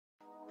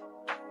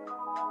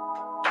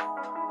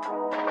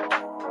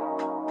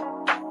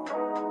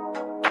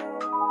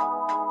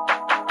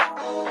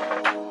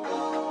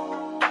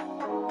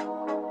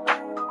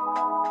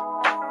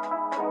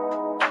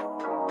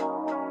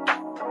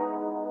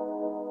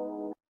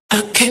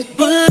can't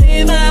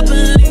believe I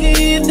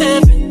believed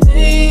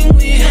everything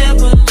we had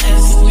was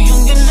less. So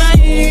young and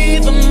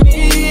naive of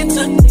me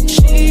to think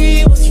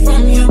she was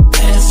from your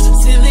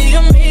past. Silly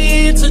of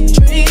me to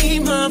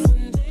dream of.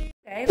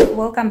 Guys,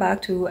 welcome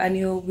back to a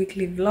new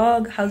weekly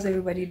vlog. How's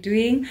everybody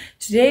doing?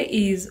 Today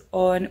is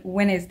on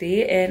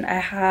Wednesday and I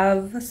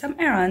have some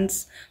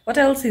errands. What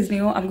else is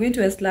new? I'm going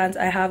to Westlands.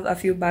 I have a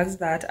few bags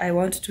that I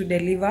want to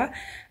deliver,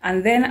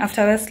 and then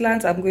after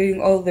Westlands I'm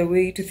going all the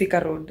way to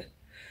Thika Road.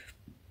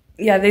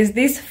 Yeah, there's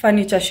this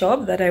furniture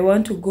shop that I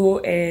want to go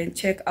and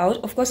check out.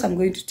 Of course, I'm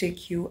going to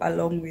take you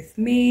along with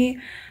me.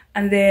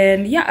 And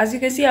then yeah, as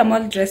you can see, I'm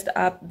all dressed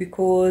up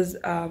because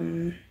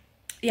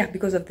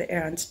because of the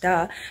errands,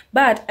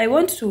 but I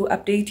want to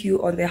update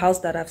you on the house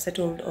that I've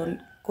settled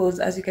on, because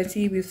as you can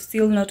see, we've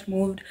still not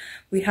moved.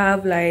 We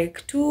have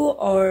like 2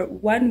 or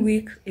 1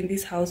 week in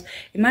this house.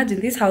 Imagine,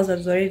 this house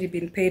has already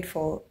been paid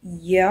for a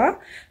year,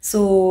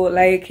 so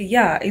like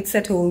yeah, it's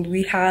settled.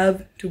 We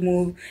have to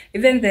move.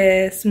 Even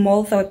the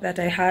small thought that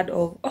I had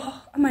of,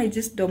 oh, I might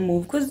just don't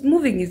move, because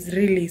moving is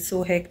really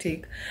so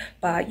hectic,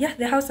 but yeah,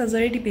 the house has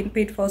already been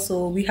paid for,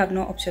 so we have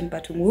no option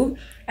but to move.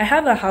 I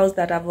have a house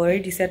that I've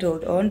already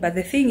settled on, but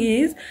the thing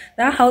is,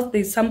 that house,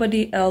 there's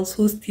somebody else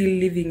who's still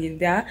living in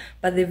there,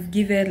 but they've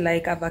given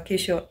like a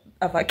vacation.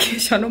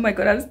 Oh my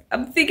god,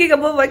 I'm thinking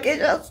about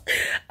vacations.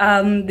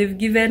 They've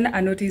given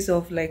a notice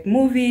of like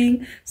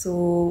moving,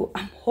 so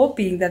I'm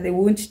hoping that they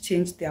won't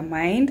change their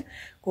mind,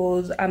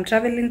 because I'm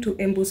traveling to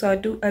Embu,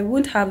 so I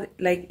won't have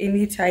like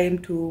any time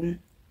to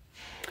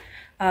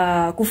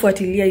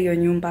kufuatilia hiyo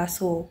nyumba.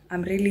 So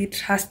I'm really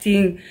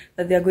trusting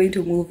that they're going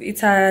to move.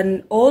 It's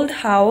an old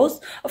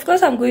house. Of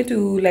course, I'm going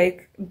to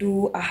like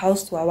do a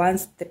house tour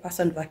once the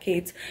person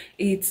vacates.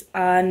 It's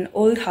an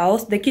old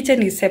house. The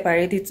kitchen is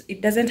separate.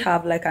 It doesn't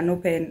have like an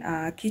open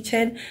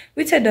kitchen,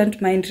 which I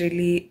don't mind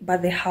really.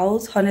 But the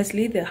house,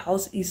 honestly, the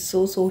house is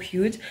so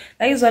huge.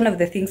 That is one of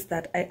the things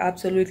that I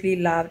absolutely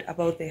loved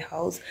about the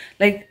house.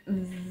 Like,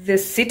 the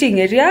sitting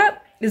area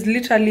is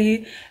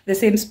literally the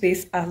same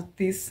space as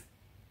this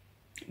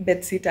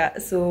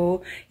bedsitter.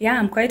 So yeah,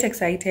 I'm quite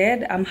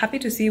excited. I'm happy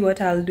to see what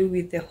I'll do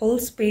with the whole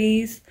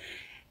space.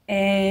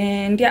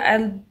 And yeah,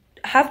 I'll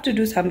have to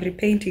do some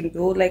repainting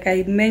though. Like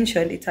I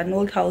mentioned, it's an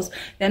old house.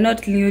 They're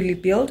not newly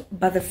built,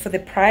 but for the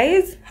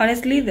price,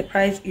 honestly, the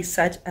price is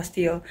such a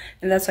steal,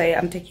 and that's why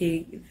I'm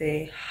taking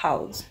the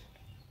house.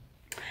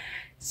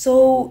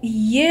 So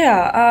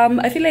yeah,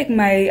 I feel like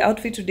my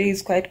outfit today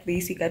is quite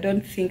basic. I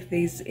don't think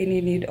there's any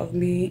need of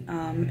me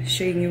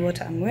showing you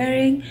what I'm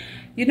wearing.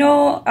 You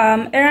know,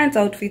 errands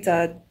outfits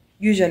are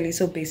usually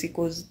so basic,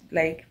 because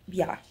like,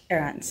 yeah,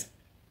 errands,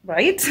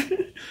 right?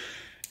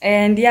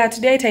 And yeah,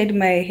 today I tied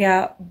my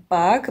hair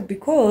back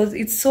because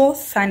it's so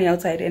sunny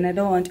outside and I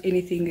don't want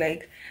anything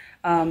like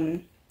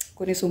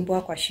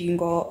kunisumbua kwa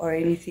shingo or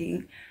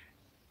anything.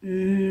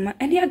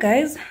 And yeah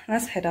guys,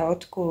 let's head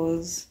out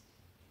because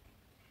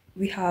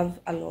we have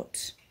a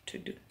lot to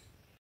do.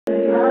 I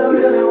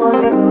really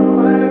want to know,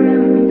 I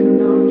really need to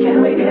know.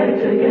 Can we get it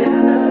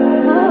together?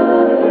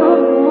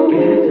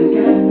 Get it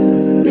together.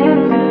 Get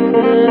it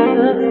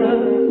together.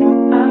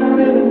 I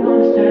really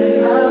want to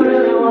stay. I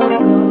really want to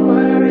know, I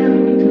really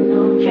need to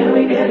know. Can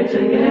we get it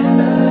together?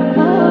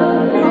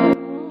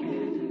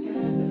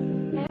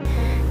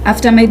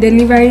 After my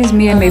deliveries,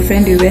 me and my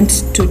friend, we went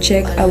to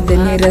check out the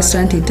new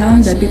restaurant in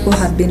town that people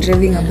have been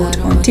raving about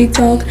on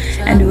TikTok,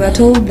 and we were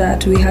told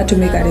that we had to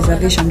make a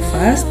reservation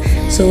first,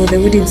 so they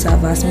wouldn't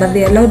serve us, but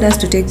they allowed us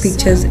to take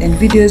pictures and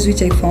videos,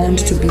 which I found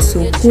to be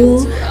so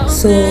cool.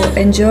 So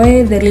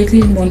enjoy the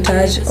little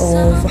montage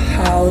of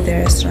how the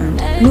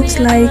restaurant looks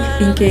like,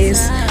 in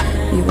case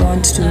you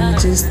want to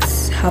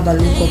just have a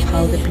look of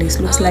how the place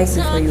looks like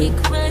before you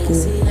go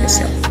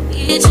yourself.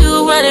 Need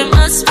you running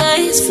my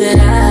space, but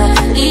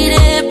I need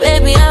it,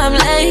 baby, I'm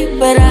late,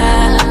 but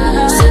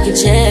I'm sick of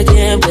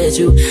checking with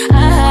you.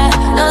 I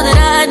know that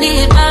I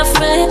need my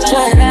friends,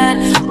 but I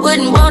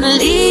wouldn't wanna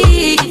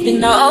leave, you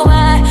know,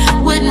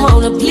 I wouldn't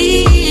wanna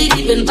bleed,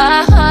 even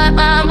my heart,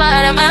 my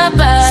mind, and my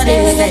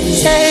body.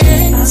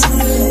 Says,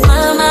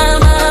 my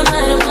mind,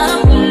 and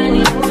my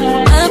body,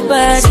 my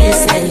body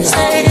says,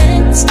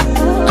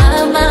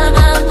 my mind,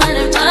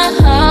 and my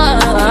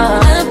heart,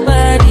 my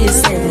body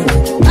says,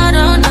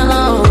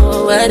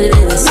 what it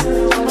is,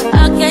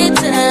 I can't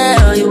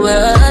tell you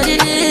what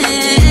it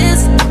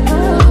is,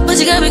 but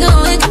you got me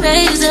going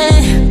crazy.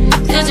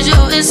 Just to do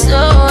is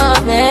so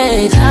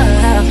amazing.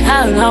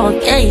 How long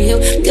can you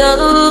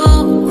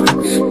go,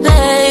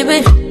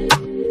 baby?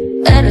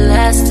 At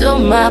last, till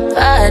my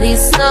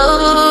body's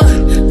so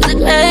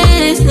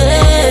crazy.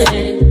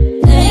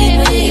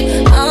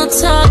 Baby, I'm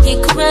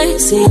talking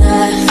crazy. I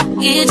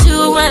need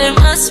you right in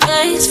my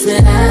space,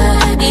 but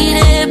I need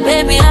it,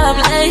 baby, I'm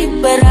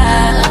late, but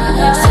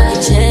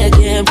I'm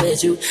checking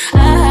with you.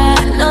 I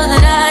know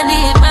that I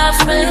need my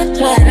friend,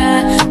 but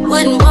I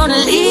wouldn't wanna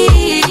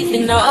leave,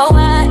 you know,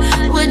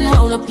 I wouldn't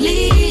wanna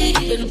bleed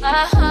in my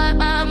heart,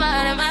 my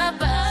mind, and my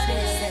body.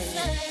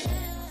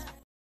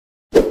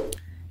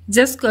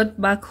 Just got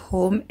back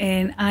home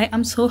and I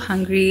am so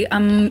hungry.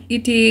 I'm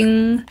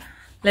eating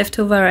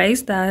leftover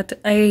rice that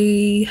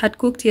I had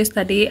cooked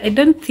yesterday. I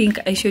don't think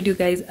I showed you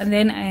guys. And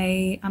then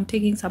I am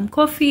taking some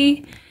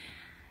coffee.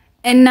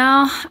 And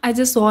now I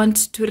just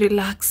want to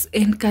relax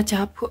and catch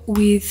up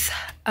with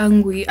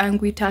Angui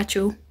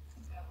Tacho.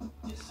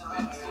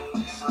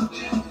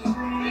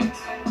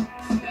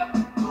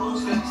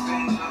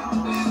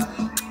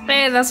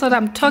 Hey, that's what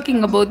I'm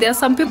talking about. There are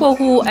some people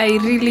who I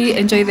really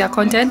enjoy their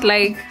content.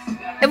 Like,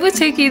 every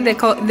taking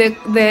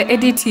the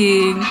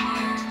editing,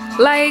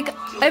 like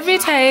every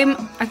time.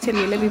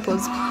 Actually, let me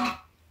pause.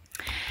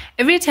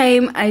 Every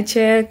time I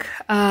check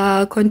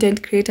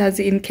content creators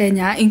in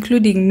Kenya,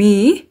 including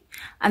me,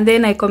 and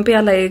then I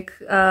compare like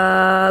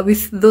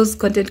with those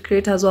content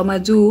creators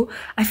Wamaju,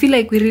 I feel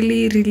like we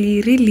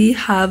really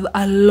have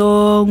a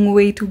long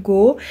way to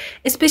go,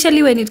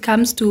 especially when it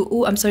comes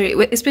to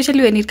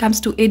especially when it comes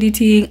to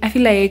editing. I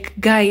feel like,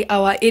 guy,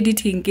 our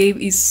editing game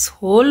is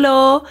so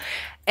low.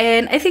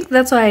 And I think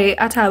that's why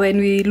when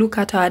we look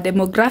at our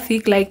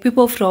demographic, like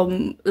people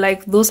from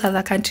like those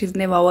other countries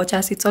never watch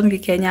us. It's only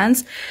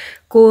Kenyans.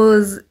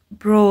 Cause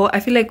bro, I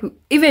feel like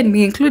even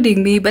me,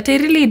 including me, but I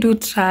really do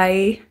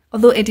try.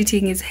 Although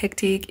editing is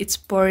hectic, it's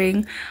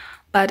boring,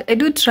 but I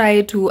do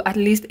try to at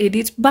least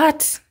edit.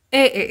 But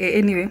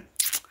anyway,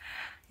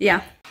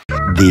 yeah.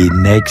 The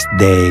next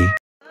day.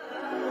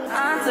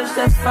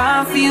 That's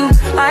fine for you.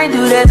 I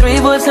do that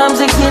 3-4 times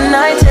a can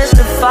I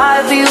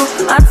testify for you.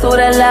 I told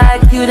I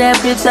like you, that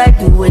bitch I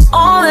do it.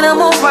 All that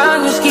I'm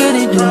around, you're scared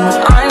to do.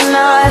 I'm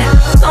not.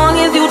 As long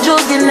as you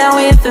joking now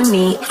in for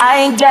me,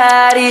 I ain't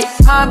got it.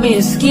 I've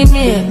been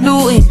scheming,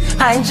 looting,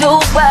 I ain't your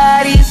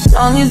body. As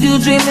long as you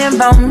dreaming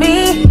about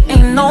me,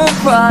 ain't no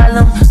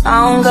problem.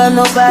 I don't got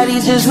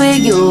nobody just with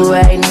you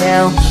right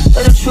now.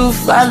 But the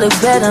truth, I look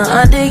better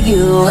under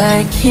you.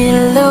 I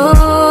can't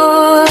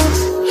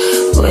lose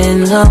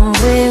when I'm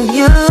with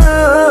you.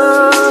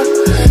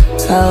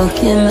 How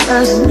can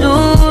us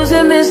lose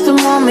and miss the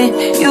moment?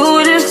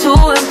 You just too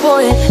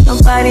important.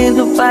 Nobody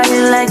do body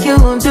like you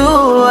do.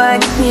 I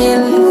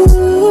can't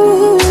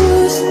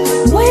lose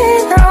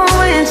when I'm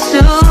with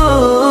you.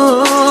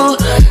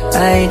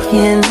 I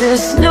can't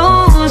just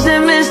lose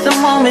and miss the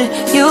moment.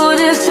 You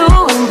just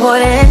too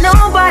important.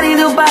 Nobody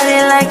do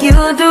body like you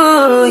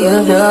do.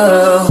 You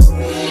do.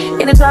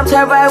 In the top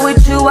tier ride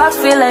with you, I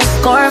feel like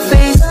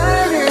Scarface.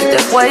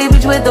 That white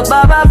bitch with the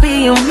bob, I'll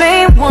be your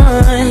main one.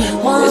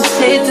 Let's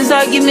take this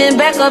argument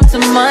back up to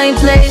my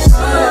place.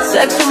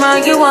 Sex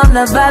around you, I'm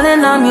not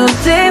violent on you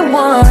day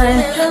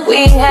one.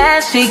 We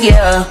had shit,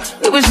 yeah.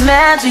 It was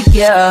magic,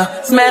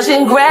 yeah. Smash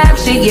and grab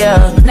shit,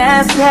 yeah.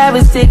 Nasty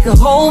habits take a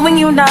hold when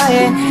you're not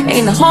here.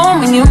 Ain't a home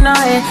when you're not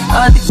here.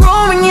 They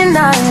grow when you're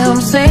not here.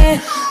 I'm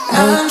saying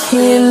I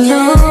can't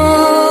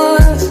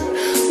lose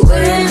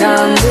when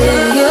I'm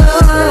with you.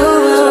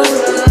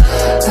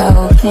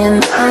 How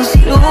can I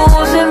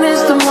lose and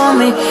miss the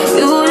moment?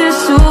 You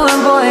just too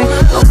important.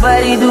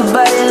 Nobody do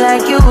body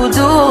like you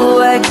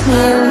do. I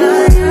can't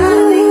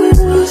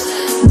lose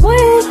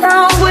when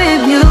I'm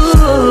with you.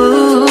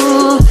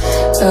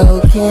 How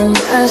can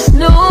I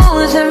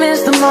snooze and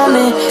miss the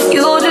moment?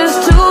 You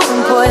just too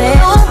important.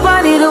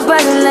 Nobody do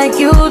body like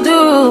you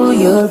do.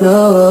 You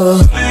do.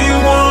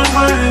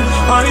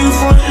 Are you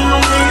frontin'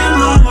 on me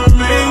and I'm the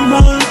main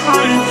one?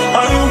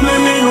 Are you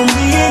blaming on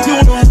me and you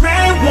the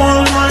main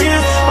one?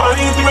 Are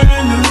you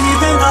threatening to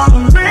leave and I'm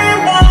the main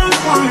one?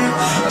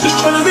 Just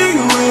tryna be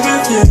your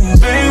everything,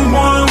 main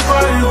one.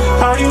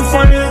 Are you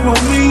frontin' on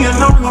me and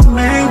I'm the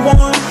main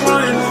one?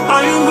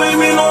 Are you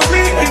blaming on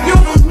me and you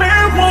the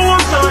main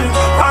one?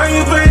 Are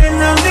you threatening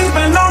to leave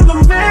and I'm the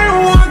main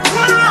one?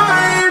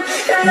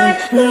 I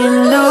can't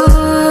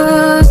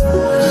lose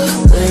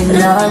when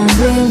I'm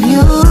with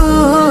you.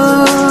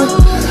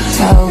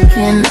 How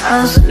can I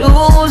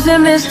lose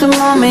and miss the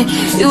moment?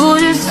 You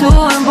just too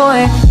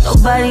important.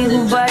 Nobody do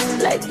body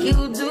like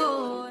you do.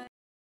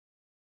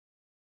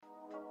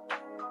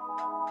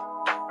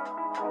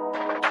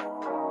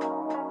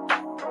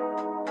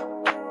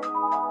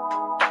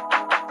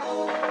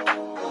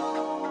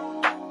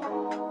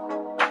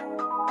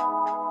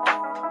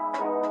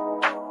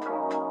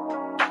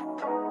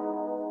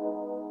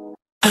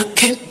 I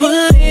can't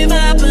believe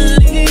I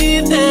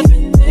believed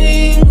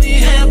everything we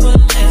had was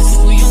less.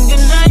 So young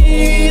and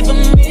naive of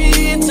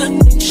me to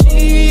think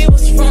she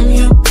was from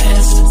your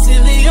past.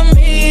 Silly of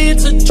me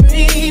to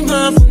dream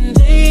of one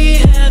day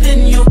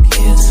having your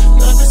kiss.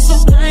 Love is so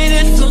blind,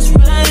 it feels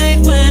right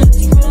when it's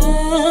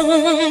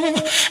wrong.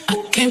 I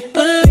can't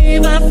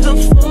believe I fell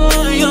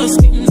for your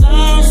schemes.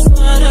 I'm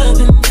smarter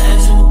than that.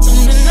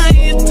 Dumb and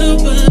naive to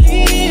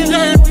believe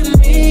that with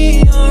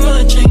me you're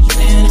a changed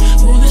man.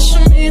 Foolish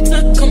of me to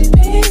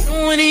compete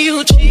when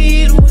you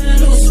cheat. When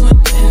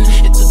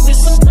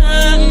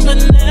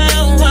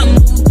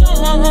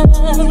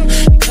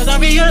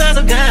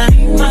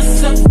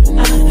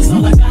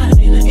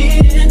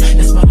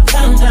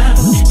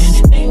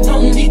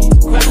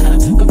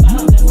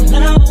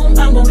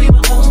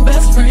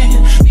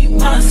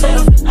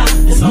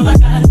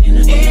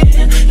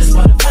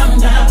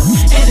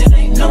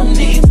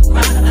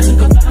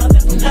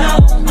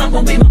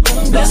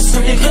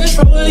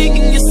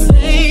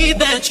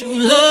that you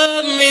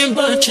love me,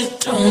 but you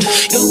don't.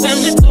 Your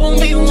family told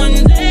me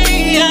one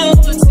day I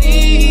would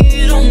see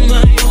it on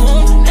my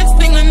own. Next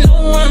thing I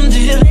know, I'm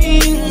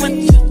dealing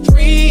with your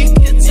 3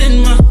 kids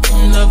in my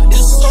own. Love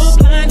is so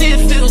blind, it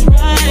feels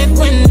right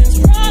when it's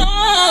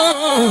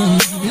wrong.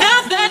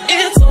 Now that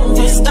it's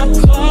over, stop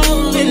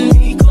calling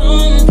me.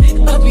 Come pick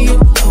up your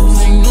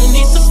clothes. Ain't no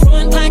need to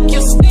front like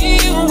you're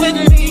still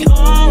with me.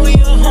 All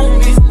your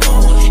homies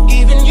know.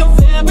 Even your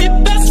very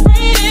best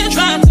friend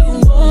tried to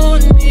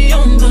warn me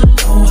on the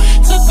low.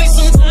 Took me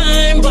some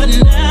time, but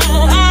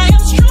now I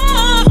am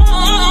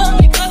strong.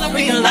 Because I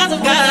realize I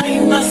got me,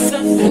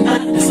 myself, and I.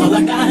 That's all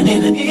I got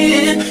in the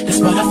end. That's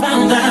what I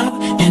found out.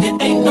 And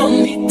it ain't no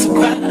need to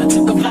cry. I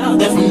took a vow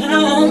that from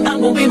now on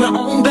I'm gonna be my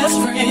own best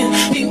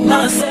friend. Me,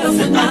 myself,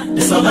 and I.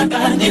 That's all I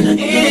got in the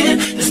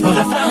end. That's what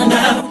I found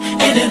out.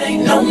 And it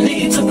ain't no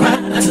need to cry.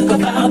 I took a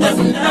vow that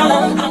from now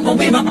on I'm gonna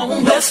be my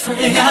own best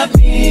friend. Got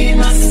me,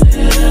 myself,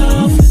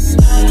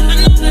 and I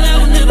know that I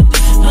would never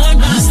find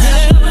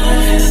myself.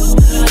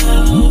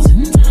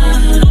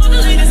 All the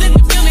ladies, if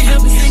you feel me,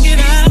 help me sing it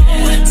out.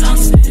 I'm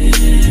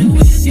sitting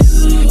with you.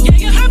 Yeah,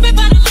 you hurt me,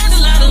 but I learned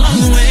a lot along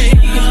the way.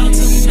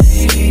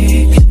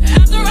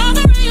 After all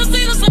the rain, you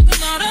see the sun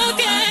come out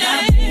again.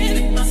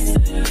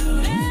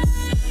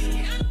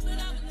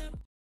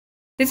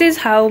 This is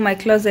how my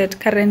closet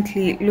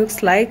currently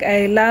looks like.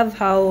 I love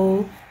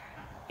how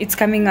it's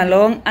coming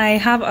along. I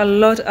have a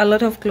lot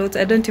of clothes.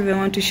 I don't even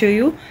want to show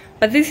you,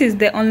 but this is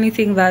the only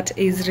thing that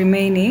is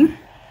remaining.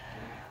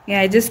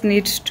 Yeah, I just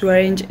need to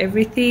arrange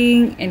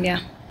everything, and yeah.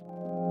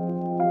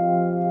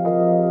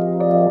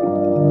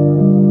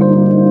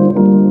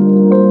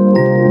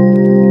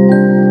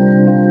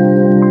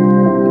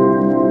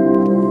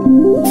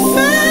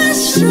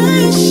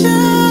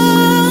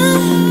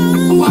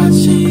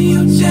 Watching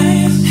you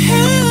dance,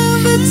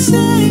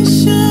 invitation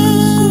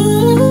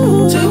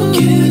to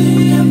get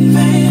in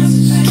advance.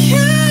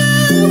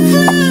 Come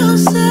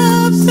closer,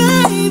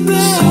 baby,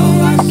 so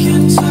I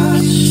can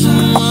touch.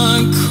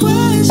 One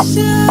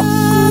question: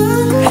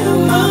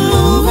 am I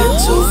moving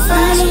too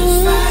fast?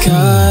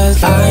 'Cause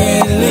I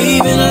ain't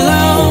leaving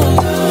alone.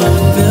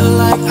 Feel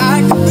like I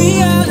could be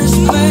honest,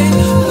 babe.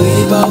 We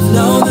both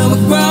know that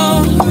we're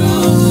grown.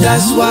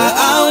 That's why